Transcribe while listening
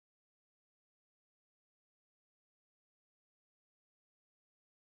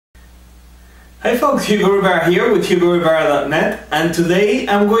Hi folks, Hugo Rivera here with HugoRivera.net, and today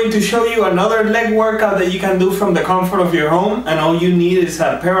I'm going to show you another leg workout that you can do from the comfort of your home, and all you need is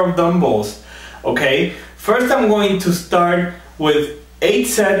a pair of dumbbells. Okay, first I'm going to start with 8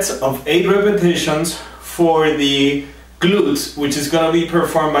 sets of 8 repetitions for the glutes, which is going to be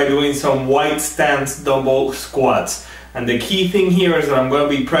performed by doing some wide stance dumbbell squats. And the key thing here is that I'm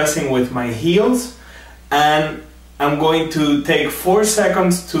going to be pressing with my heels, and I'm going to take 4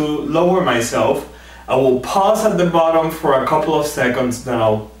 seconds to lower myself. I will pause at the bottom for a couple of seconds, then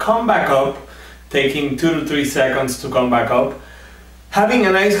I'll come back up, taking 2 to 3 seconds to come back up, having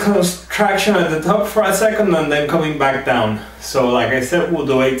a nice contraction at the top for a second, and then coming back down. So like I said, we'll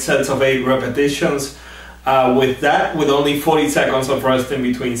do 8 sets of 8 repetitions with only 40 seconds of rest in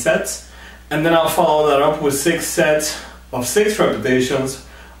between sets. And then I'll follow that up with 6 sets of 6 repetitions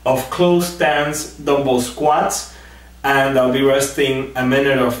of closed stance dumbbell squats, and I'll be resting a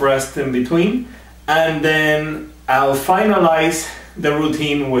minute of rest in between, and then I'll finalize the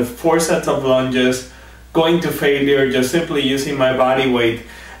routine with 4 sets of lunges, going to failure, just simply using my body weight.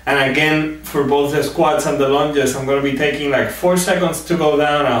 And again, for both the squats and the lunges, I'm going to be taking like 4 seconds to go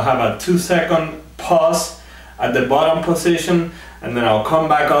down. I'll have a 2-second pause at the bottom position, and then I'll come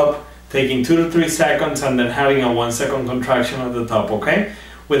back up, taking 2 to 3 seconds, and then having a 1-second contraction at the top, okay?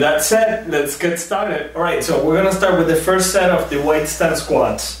 With that said, let's get started. Alright, so we're gonna start with the first set of the wide stance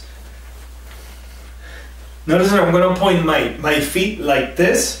squats. Notice that I'm gonna point my feet like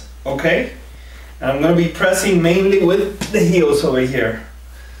this, okay? And I'm gonna be pressing mainly with the heels over here.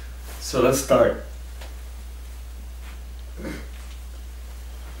 So let's start.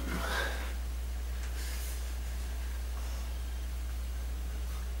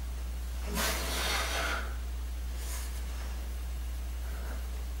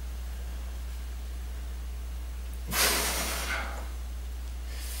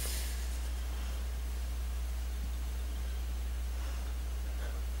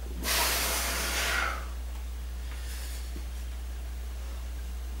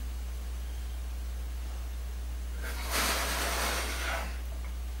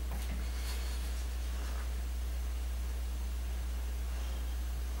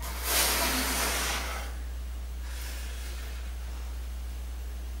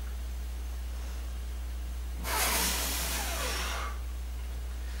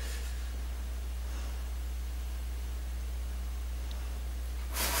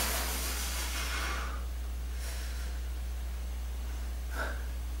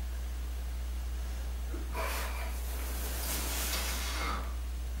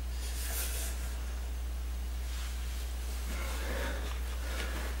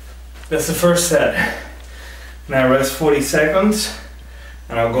 That's the first set. Now rest 40 seconds,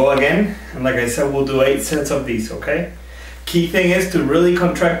 and I'll go again. And like I said, we'll do 8 sets of these, okay? Key thing is to really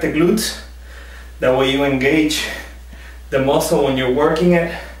contract the glutes. That way you engage the muscle when you're working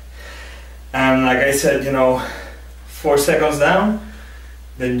it. And like I said, 4 seconds down,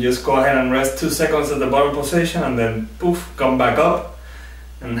 then just go ahead and rest 2 seconds at the bottom position, and then poof, come back up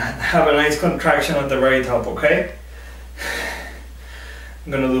and have a nice contraction at the very top, okay?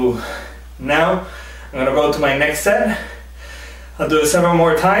 I'm gonna go to my next set. I'll do it 7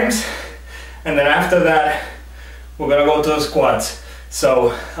 more times, and then after that we're gonna go to the squats.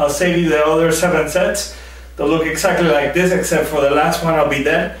 So I'll save you the other 7 sets. They'll look exactly like this, except for the last one I'll be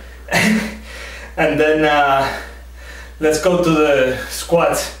dead. And then let's go to the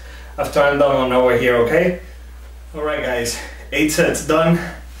squats after I'm done on over here, okay? Alright guys, 8 sets done.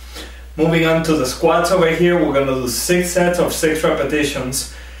 Moving on to the squats over here, we're going to do 6 sets of 6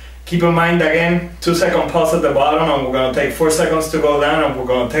 repetitions. Keep in mind again, 2-second pause at the bottom, and we're going to take 4 seconds to go down, and we're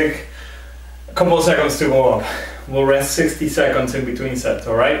going to take a couple of seconds to go up. We'll rest 60 seconds in between sets,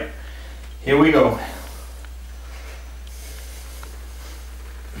 alright? Here we go.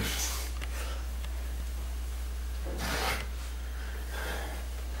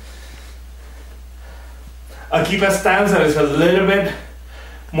 I'll keep a stance that is a little bit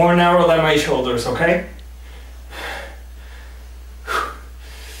more narrow than my shoulders, okay?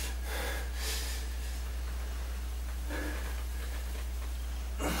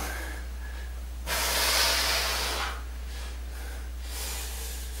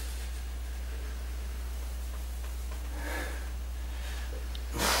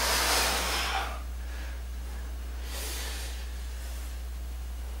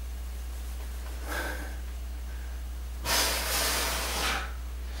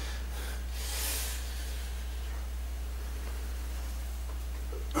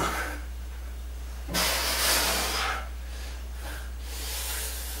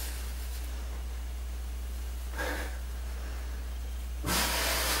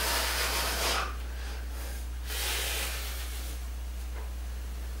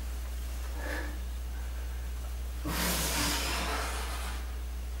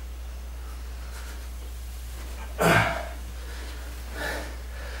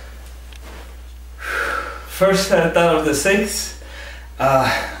 first set out of the 6.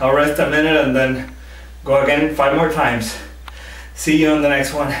 I'll rest a minute and then go again 5 more times. See you on the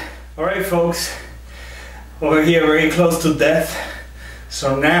next one. Alright folks, over here very close to death.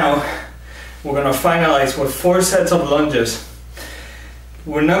 So now we're gonna finalize with 4 sets of lunges.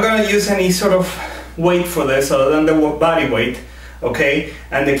 We're not gonna use any sort of weight for this other than the body weight, okay?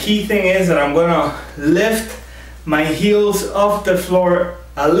 And the key thing is that I'm gonna lift my heels off the floor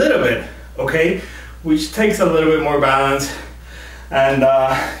a little bit, okay? Which takes a little bit more balance, and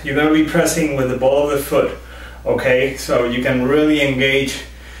you're gonna be pressing with the ball of the foot, okay? So you can really engage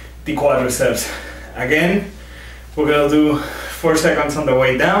the quadriceps. Again, we're gonna do 4 seconds on the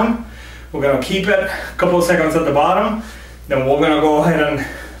way down. We're gonna keep it a couple seconds at the bottom, then we're gonna go ahead and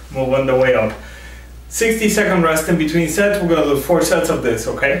move on the way up. 60-second rest in between sets. We're gonna do 4 sets of this,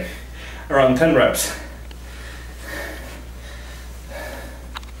 okay? Around 10 reps.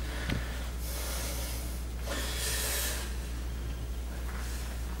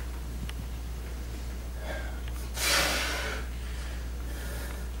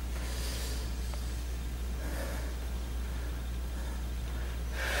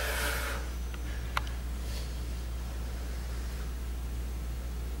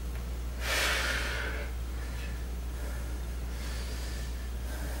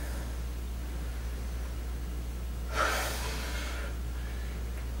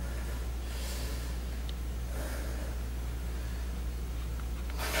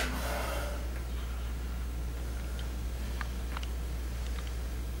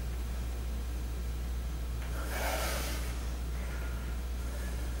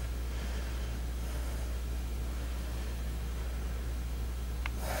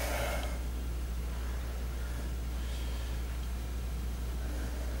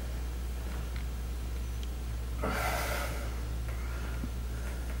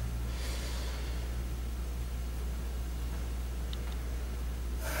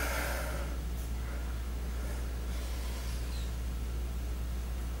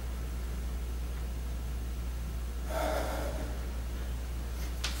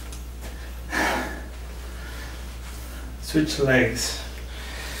 Switch legs.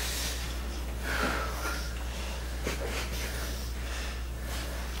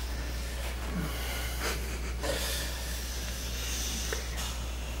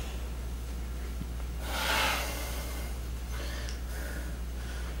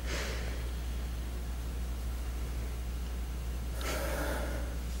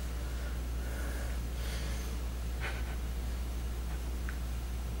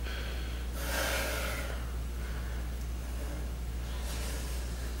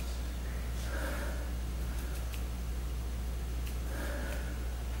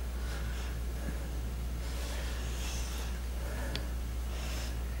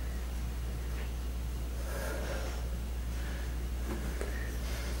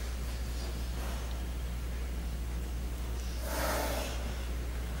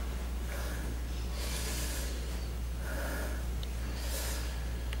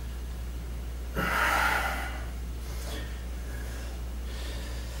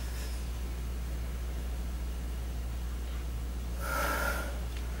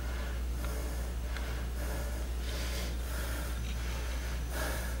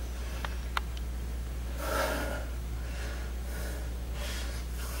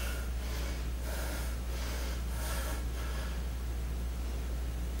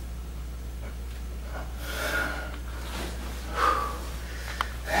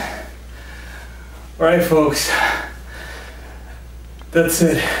 Alright folks, that's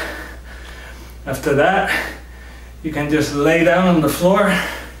it. After that, you can just lay down on the floor.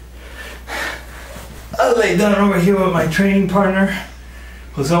 I'll lay down over here with my training partner,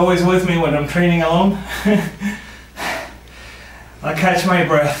 who's always with me when I'm training alone. I'll catch my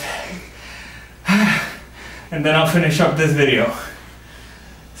breath, and then I'll finish up this video.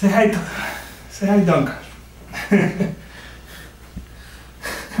 Say hi, Duncan.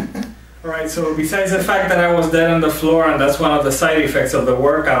 Alright, so besides the fact that I was dead on the floor, and that's one of the side effects of the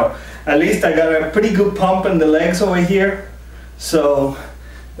workout, at least I got a pretty good pump in the legs over here. So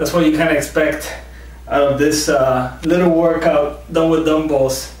that's what you can expect out of this little workout done with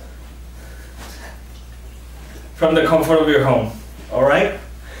dumbbells from the comfort of your home. Alright?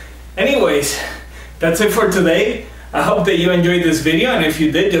 Anyways, that's it for today. I hope that you enjoyed this video, and if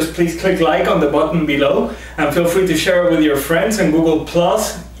you did, just please click like on the button below, and feel free to share it with your friends on Google+,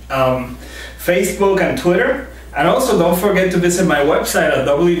 Facebook and Twitter. And also don't forget to visit my website at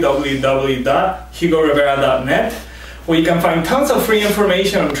www.hugorivera.net, where you can find tons of free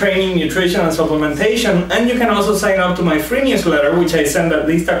information on training, nutrition, and supplementation. And you can also sign up to my free newsletter, which I send at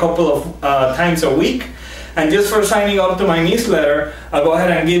least a couple of times a week. And just for signing up to my newsletter, I'll go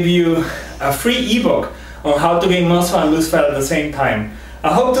ahead and give you a free ebook on how to gain muscle and lose fat at the same time.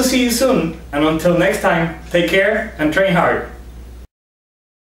 I hope to see you soon, and until next time, take care and train hard.